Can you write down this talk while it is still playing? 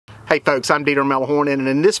Hey folks, I'm Melhorn, and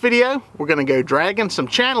in this video we're going to go dragging some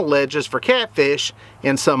channel ledges for catfish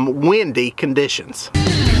in some windy conditions.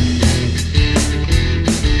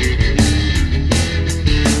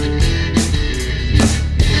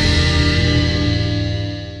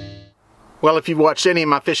 Well, if you've watched any of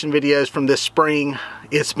my fishing videos from this spring,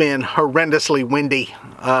 it's been horrendously windy.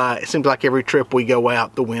 It seems like every trip we go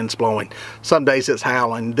out, the wind's blowing. Some days it's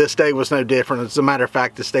howling. This day was no different. As a matter of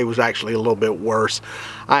fact, this day was actually a little bit worse.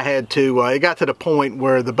 I had to, it got to the point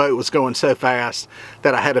where the boat was going so fast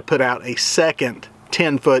that I had to put out a second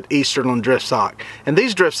 10-foot Easterland drift sock. And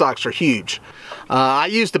these drift socks are huge. I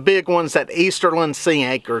use the big ones that Easterland Sea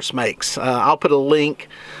Anchors makes. I'll put a link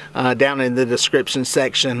down in the description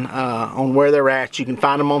section on where they're at. You can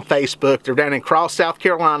find them on Facebook. They're down in Cross, South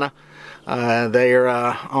Carolina. They're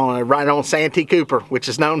right on Santee Cooper, which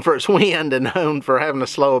is known for its wind and known for having to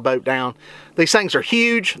slow a boat down. These things are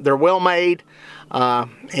huge. They're well made. And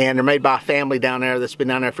they're made by a family down there that's been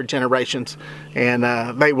down there for generations.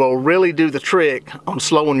 And they will really do the trick on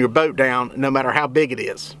slowing your boat down no matter how big it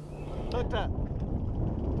is. Hooked up.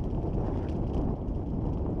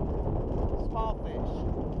 Small fish.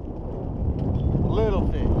 Little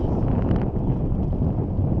fish.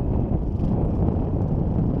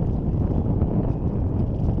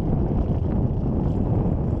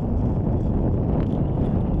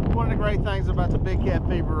 One of the great things about the big cat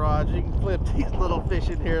fever rods, you can flip these little fish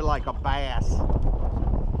in here like a bass.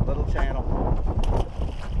 Little channel.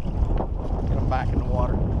 Get them back in the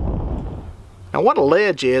water. Now what a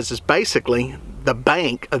ledge is basically the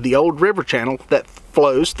bank of the old river channel that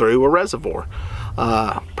flows through a reservoir.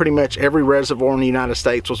 Pretty much every reservoir in the United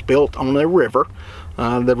States was built on a river.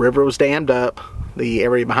 The river was dammed up. The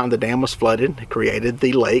area behind the dam was flooded. It created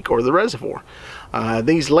the lake or the reservoir.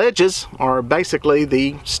 These ledges are basically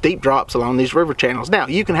the steep drops along these river channels. Now,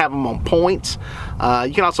 you can have them on points.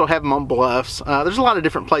 You can also have them on bluffs. There's a lot of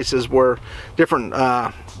different places where different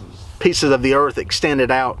pieces of the earth extended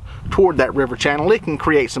out toward that river channel. It can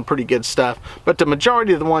create some pretty good stuff, but the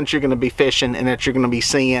majority of the ones you're going to be fishing and that you're going to be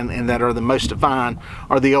seeing and that are the most defined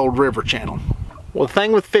are the old river channel. Well, the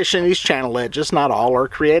thing with fishing these channel ledges, not all are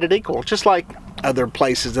created equal. Just like other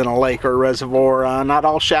places in a lake or a reservoir, not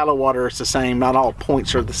all shallow water is the same, not all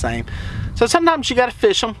points are the same. So sometimes you got to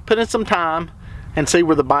fish them, put in some time, and see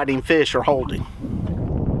where the biting fish are holding.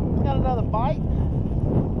 Got another bite.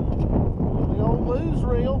 The old blues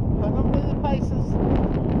reel, putting them through the paces.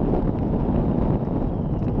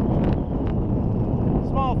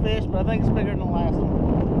 Small fish, but I think it's bigger than the last one.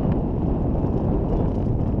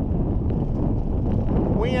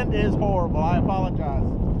 Wind is horrible. I apologize.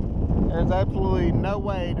 There's absolutely no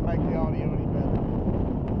way to make the audio any better.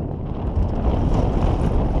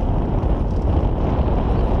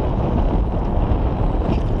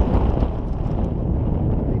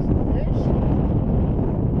 Decent fish.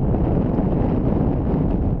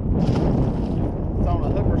 It's on a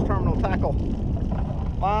Hooker's Terminal tackle.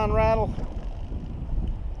 Line rattle.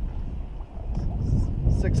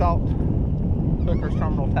 6/0 Hooker's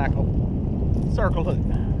Terminal tackle. Circle hook.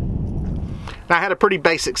 Now, I had a pretty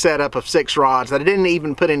basic setup of 6 rods. I didn't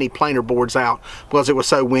even put any planer boards out because it was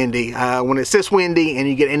so windy. When it's this windy and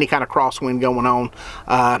you get any kind of crosswind going on,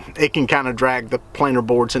 it can kind of drag the planer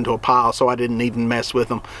boards into a pile, so I didn't even mess with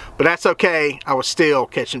them. But that's okay. I was still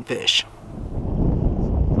catching fish.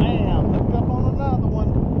 Bam, hooked up on another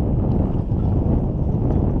one.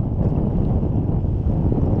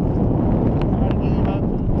 Try to get him up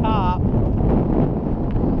to the top.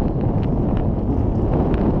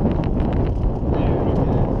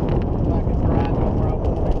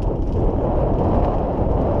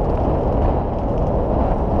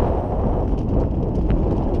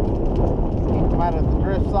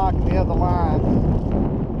 Sock and the other lines.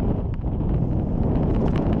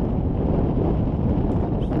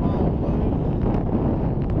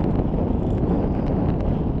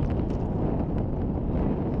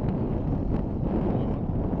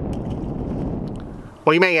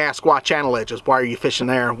 Well, you may ask, why channel edges? Why are you fishing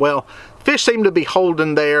there? Well, fish seem to be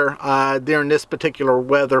holding there during this particular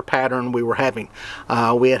weather pattern we were having.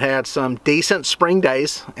 We had some decent spring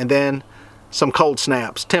days and then some cold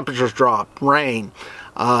snaps, temperatures dropped, rain,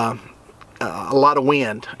 a lot of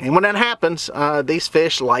wind. And when that happens, these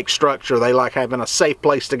fish like structure. They like having a safe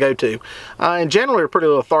place to go to. And generally are pretty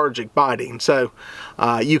lethargic biting. So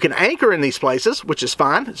you can anchor in these places, which is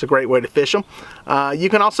fine. It's a great way to fish them. You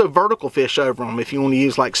can also vertical fish over them if you want to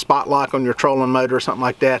use like spot lock on your trolling motor or something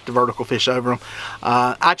like that to vertical fish over them.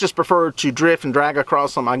 I just prefer to drift and drag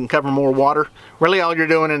across them. I can cover more water. Really all you're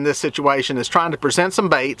doing in this situation is trying to present some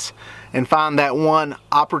baits and find that one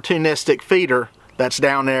opportunistic feeder that's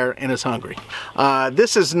down there and is hungry.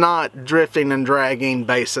 This is not drifting and dragging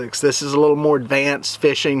basics. This is a little more advanced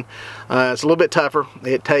fishing. It's a little bit tougher.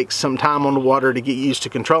 It takes some time on the water to get used to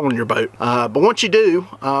controlling your boat. But once you do,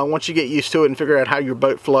 once you get used to it and figure out how your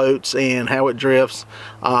boat floats and how it drifts,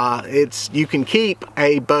 you can keep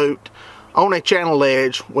a boat on a channel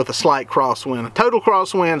edge with a slight crosswind. A total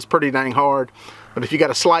crosswind is pretty dang hard, but if you got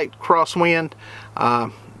a slight crosswind,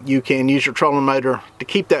 you can use your trolling motor to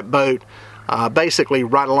keep that boat basically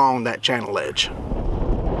right along that channel edge.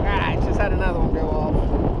 Alright, just had another one go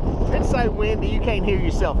off. It's so windy you can't hear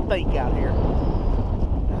yourself think out here.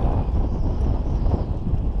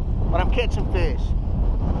 But I'm catching fish,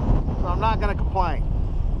 so I'm not going to complain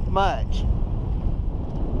much.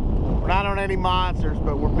 We're not on any monsters,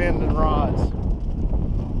 but we're bending rods.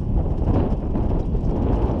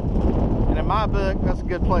 And in my book, that's a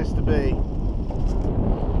good place to be.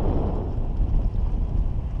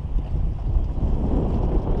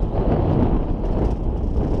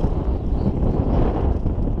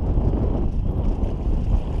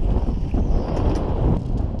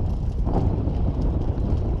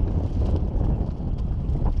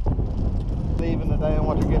 Leaving today on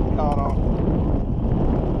what you're getting caught on.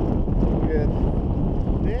 Good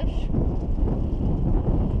fish.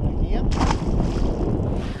 Again.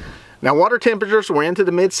 Now water temperatures were into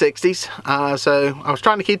the mid 60s, so I was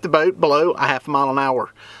trying to keep the boat below a half a mile an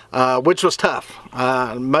hour, which was tough.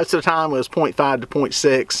 Most of the time it was 0.5 to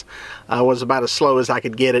 0.6, was about as slow as I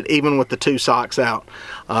could get it, even with the two socks out.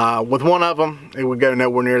 With one of them, it would go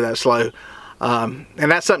nowhere near that slow. And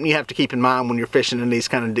that's something you have to keep in mind when you're fishing in these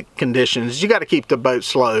kind of conditions. You got to keep the boat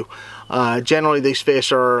slow. Generally these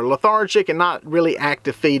fish are lethargic and not really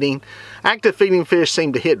active feeding. Active feeding fish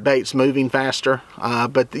seem to hit baits moving faster,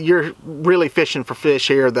 but you're really fishing for fish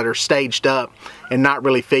here that are staged up and not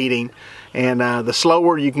really feeding. And the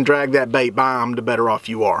slower you can drag that bait by them, the better off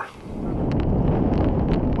you are.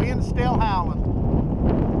 Wind's still howling.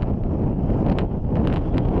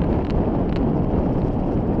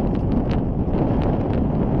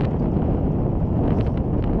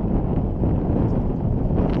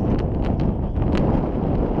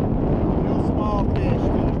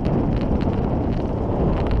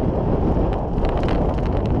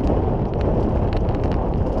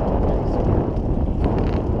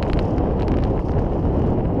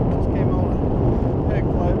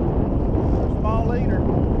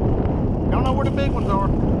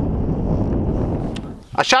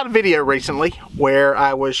 I shot a video recently where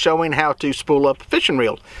I was showing how to spool up a fishing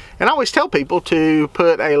reel, and I always tell people to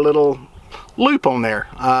put a little loop on there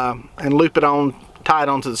and loop it on, tie it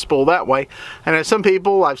onto the spool that way. And there's some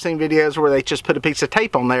people, I've seen videos where they just put a piece of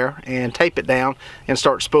tape on there and tape it down and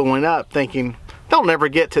start spooling up, thinking they'll never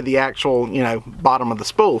get to the actual, bottom of the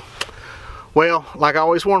spool. Well, like I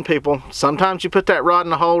always warn people, sometimes you put that rod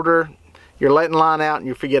in the holder, you're letting line out and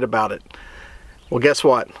you forget about it. Well, guess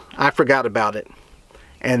what? I forgot about it.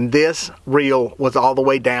 And this reel was all the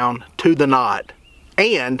way down to the knot,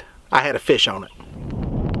 and I had a fish on it.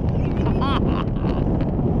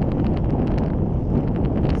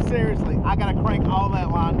 Seriously, I gotta crank all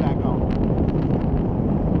that line back on.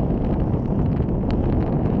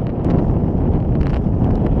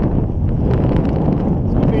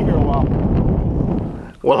 It's gonna be here a while.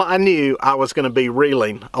 Well, I knew I was gonna be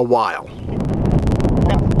reeling a while.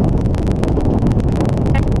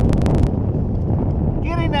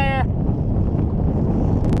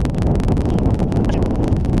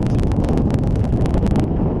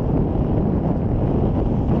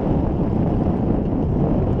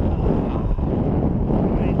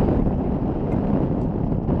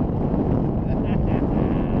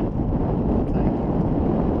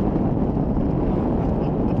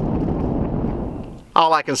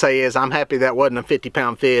 All I can say is I'm happy that wasn't a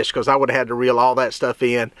 50-pound fish, because I would have had to reel all that stuff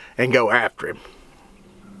in and go after him.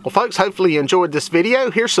 Well, folks, hopefully you enjoyed this video.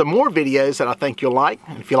 Here's some more videos that I think you'll like.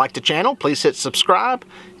 And if you like the channel, please hit subscribe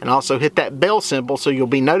and also hit that bell symbol so you'll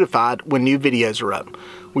be notified when new videos are up.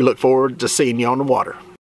 We look forward to seeing you on the water.